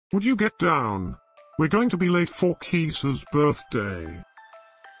Would you get down? We're going to be late for Kees's birthday.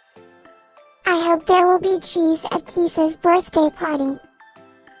 I hope there will be cheese at Kees's birthday party.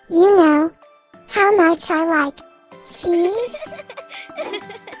 You know how much I like cheese.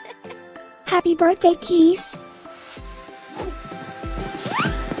 Happy birthday, Kees!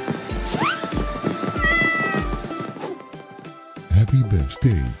 Happy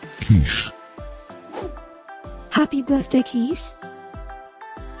birthday, Kees. Happy birthday, Kees!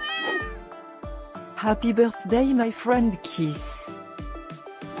 Happy birthday, my friend Kees.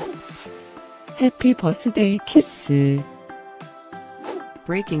 Happy birthday, Kees!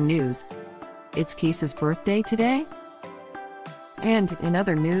 Breaking news. It's Kees's birthday today? And in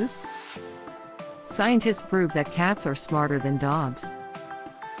other news, scientists prove that cats are smarter than dogs.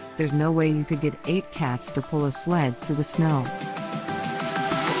 There's no way you could get 8 cats to pull a sled through the snow.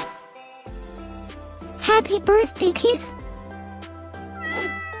 Happy birthday, Kees!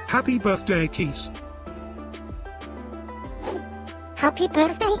 Happy birthday, Kees. Happy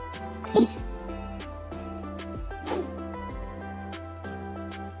birthday, Kees!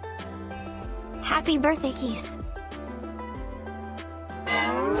 Happy birthday, Kees!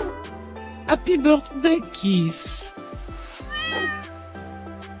 Happy birthday, Kees!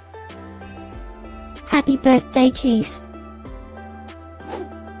 Happy birthday, Kees!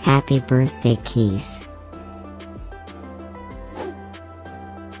 Happy birthday, Kees!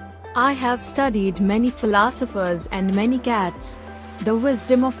 I have studied many philosophers and many cats. The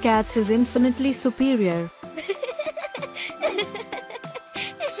wisdom of cats is infinitely superior.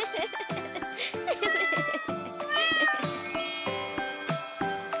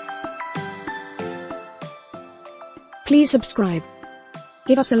 Please subscribe,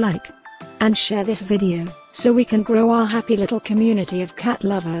 give us a like, and share this video, so we can grow our happy little community of cat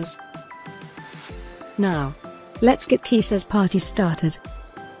lovers. Now, let's get Kees's party started.